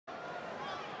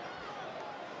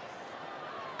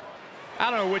I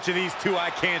don't know which of these two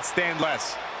I can't stand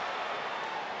less.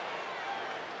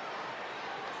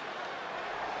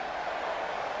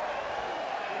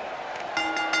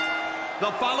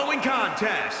 The following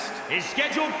contest is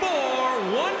scheduled for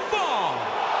one fall.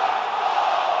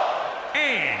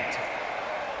 And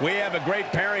we have a great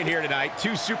pairing here tonight.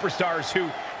 Two superstars who,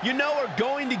 you know, are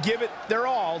going to give it their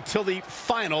all till the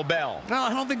final bell. Well, I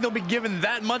don't think they'll be given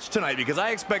that much tonight because I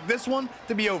expect this one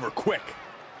to be over quick.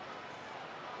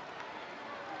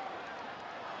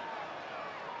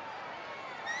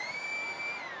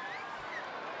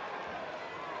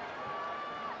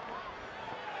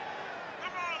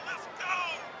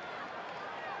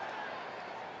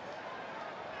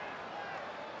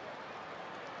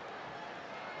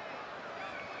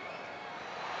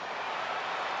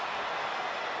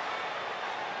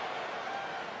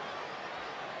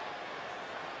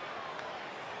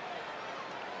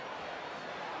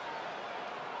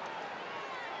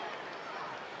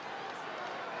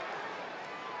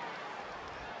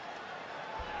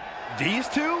 These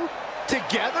two?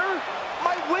 Together?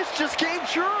 My wish just came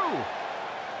true!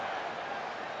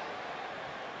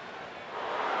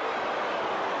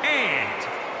 And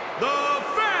the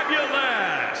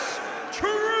fabulous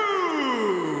Truth!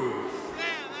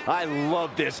 I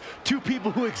love this. Two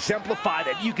people who exemplify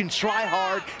that you can try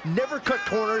hard, never cut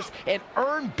corners, and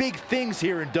earn big things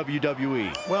here in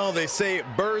WWE. Well, they say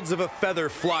birds of a feather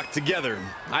flock together.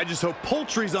 I just hope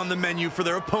poultry's on the menu for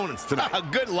their opponents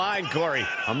tonight. Good line, Corey.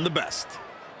 I'm the best.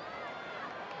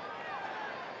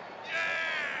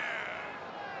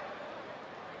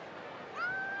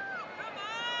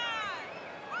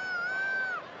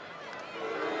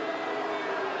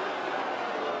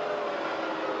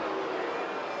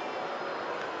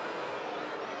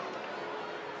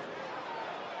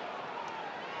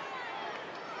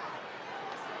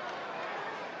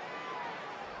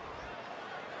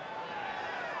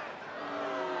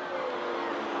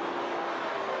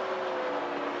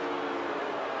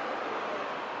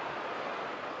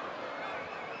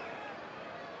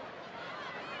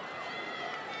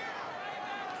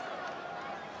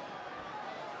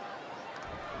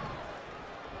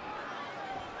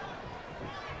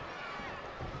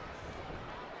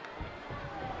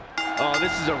 Oh,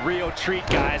 this is a real treat,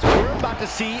 guys. We're about to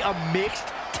see a mixed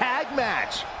tag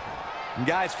match. And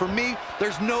guys, for me,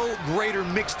 there's no greater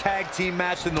mixed tag team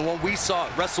match than the one we saw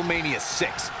at WrestleMania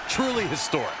 6. Truly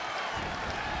historic.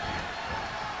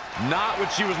 Not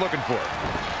what she was looking for.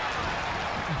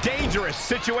 Dangerous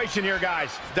situation here,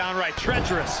 guys. Downright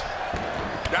treacherous.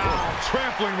 Oh,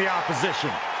 trampling the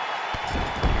opposition.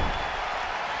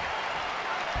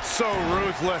 So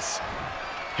ruthless.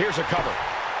 Here's a cover.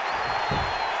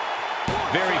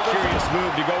 Very curious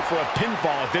move to go for a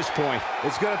pinfall at this point.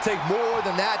 It's going to take more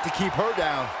than that to keep her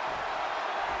down.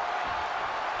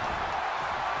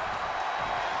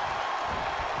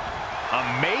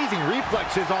 Amazing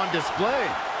reflexes on display.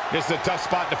 This is a tough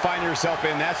spot to find yourself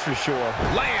in, that's for sure.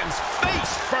 Lands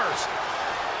face first.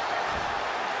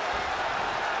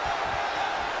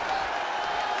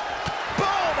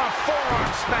 Boom, a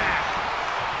forearm smack.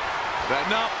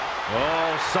 Setting up.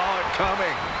 Oh, saw it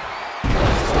coming.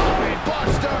 Spine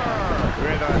buster.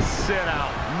 With a sit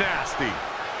out. Nasty.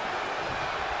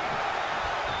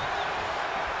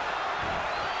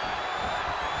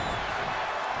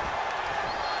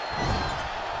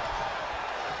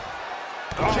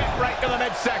 Kick right to the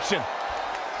midsection.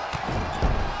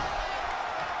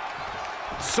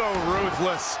 So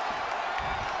ruthless.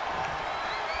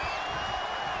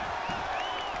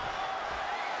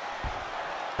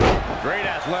 Great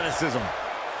athleticism.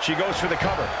 She goes for the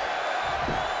cover.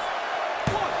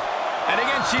 And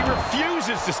again, she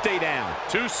refuses to stay down.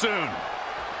 Too soon.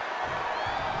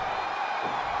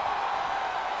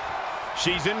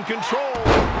 She's in control.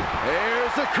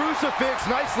 There's the crucifix.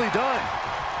 Nicely done.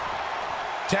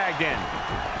 Tagged in.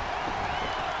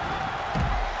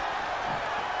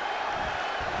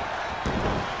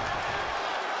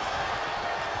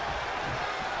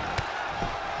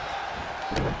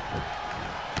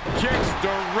 Kicks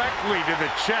directly to the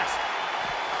chest.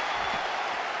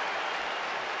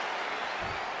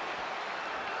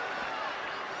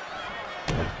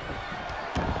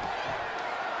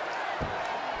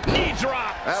 Knee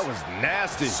drop. That was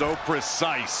nasty. So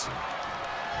precise.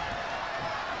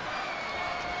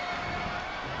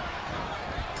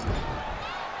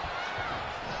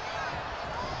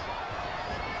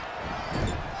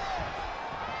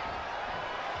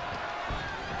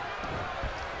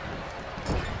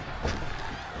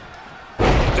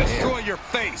 Destroy your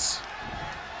face.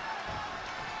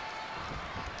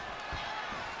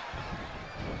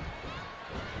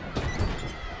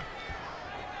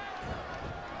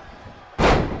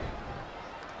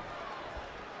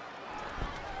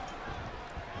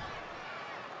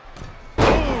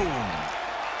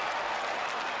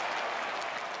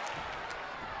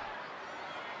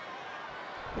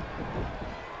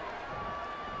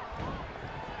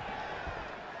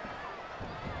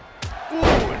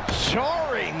 Ooh,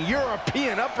 jarring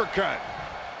European uppercut.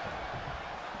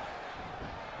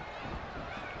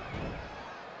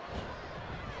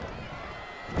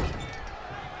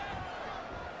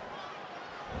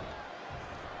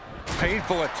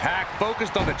 Painful attack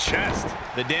focused on the chest.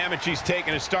 The damage he's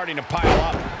taken is starting to pile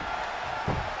up.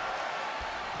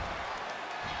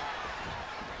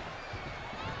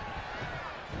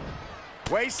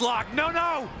 Waistlock,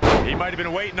 no! He might have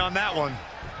been waiting on that one.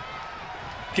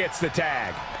 Gets the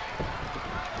tag.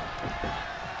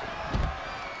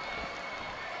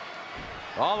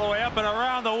 All the way up and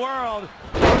around the world.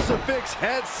 Crucifix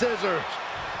head scissors.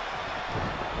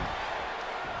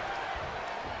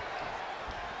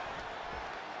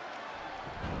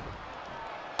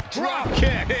 Drop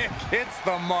kick. Hits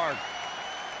the mark.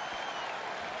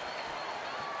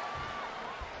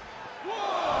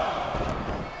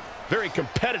 Very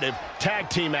competitive tag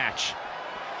team match.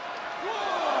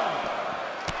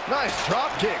 Nice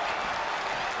drop kick.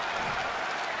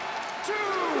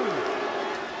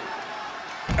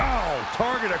 Oh,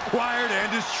 target acquired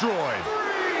and destroyed.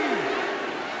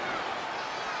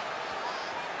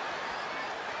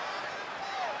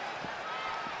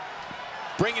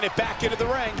 Bringing it back into the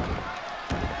ring.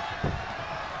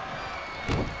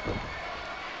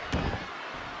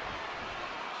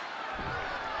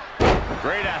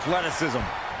 Great athleticism.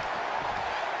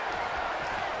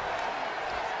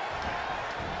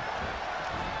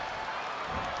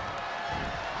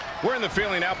 We're in the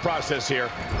feeling out process here.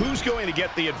 Who's going to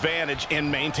get the advantage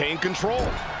and maintain control?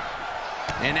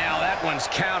 And now that one's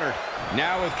countered.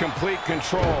 Now with complete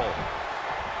control.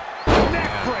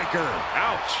 Neckbreaker.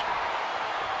 Ouch.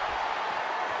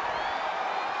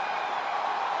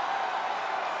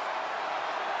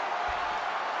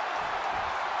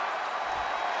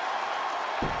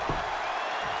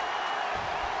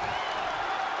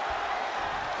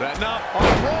 Setting up. A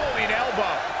rolling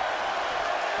elbow.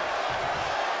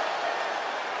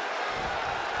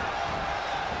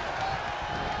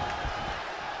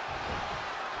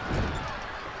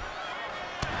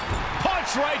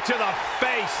 Punch right to the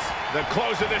face. The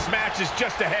close of this match is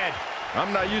just ahead.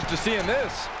 I'm not used to seeing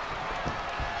this.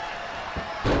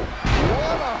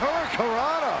 What a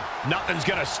hurricanrana. Nothing's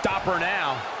gonna stop her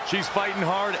now. She's fighting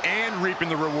hard and reaping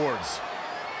the rewards.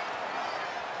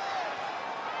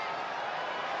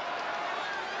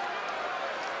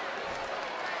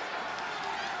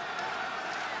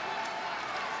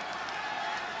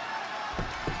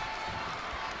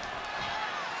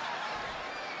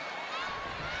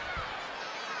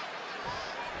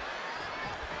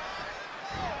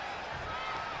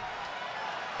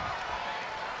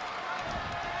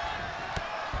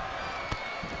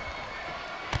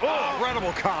 Oh,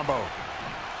 incredible combo.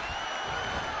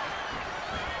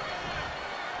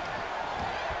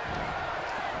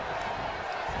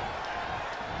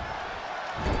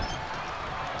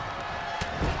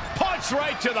 Punch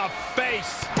right to the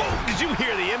face. Boom! Did you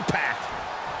hear the impact?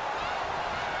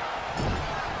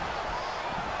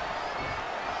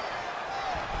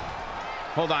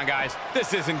 Hold on, guys.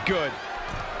 This isn't good.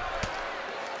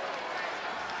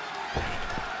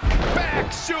 Back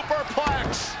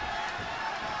superplex.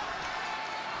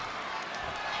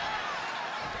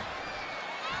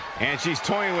 And she's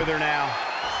toying with her now.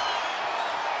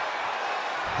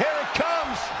 Here it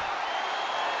comes.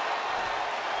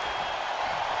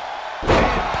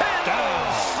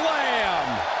 Pendulum slam.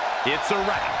 It's a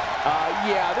wrap.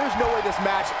 Yeah, there's no way this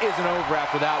match isn't over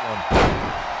after that one.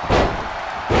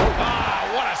 Ah,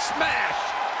 what a smash.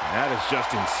 That is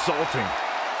just insulting.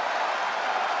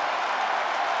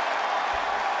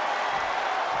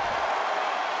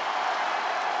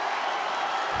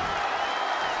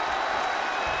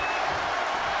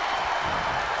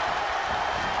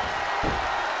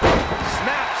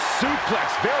 Suplex,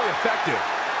 very effective.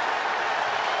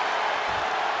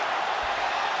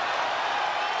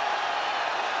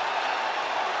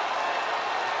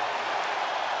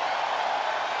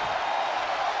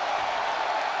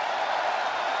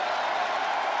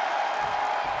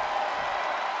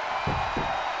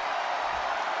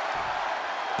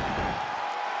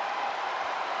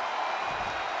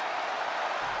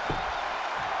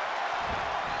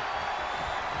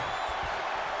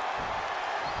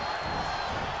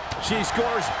 She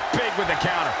scores big with the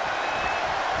counter.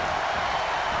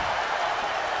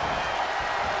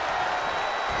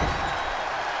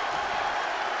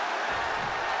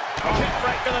 Kick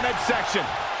right to the midsection.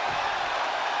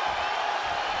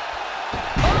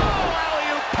 Oh,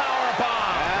 alley-oop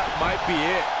powerbomb. That might be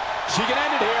it. She can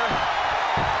end it here.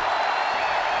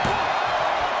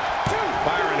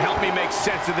 Byron, help Help me make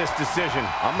sense of this decision.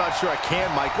 I'm not sure I can,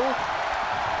 Michael.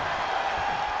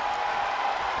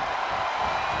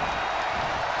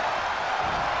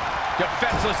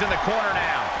 Defenseless in the corner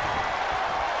now.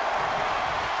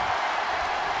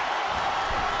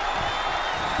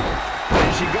 And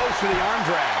she goes for the arm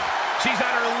drag. She's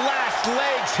on her last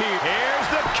legs here. Here's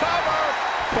the cover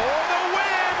for the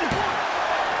win.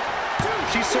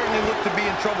 She certainly looked to be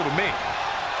in trouble to me.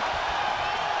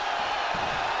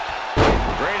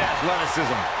 Great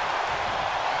athleticism.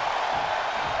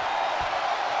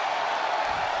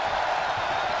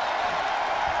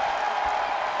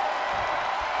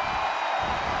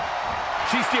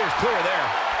 She steers clear there.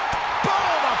 Boom!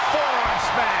 A forearm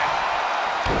smack.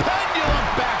 Pendulum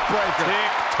backbreaker.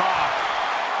 Tick-tock.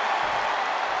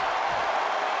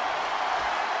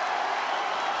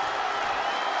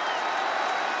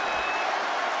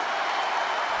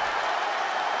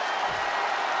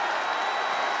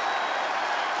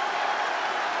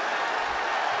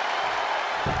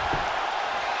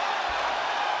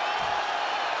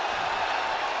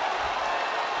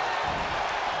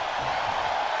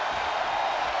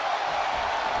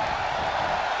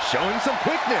 Showing some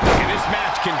quickness. And this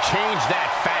match can change that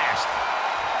fast.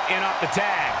 In up the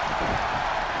tag.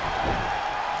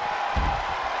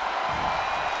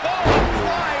 Oh, a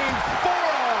flying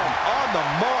forearm on the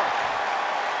mark.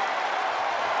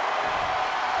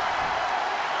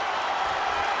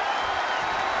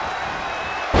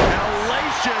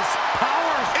 Hellacious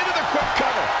powers into the quick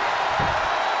cover.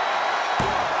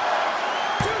 1,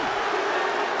 2, 3.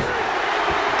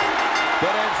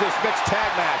 That ends this mixed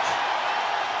tag match.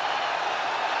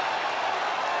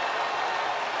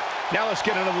 Now let's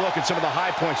get another look at some of the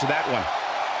high points of that one.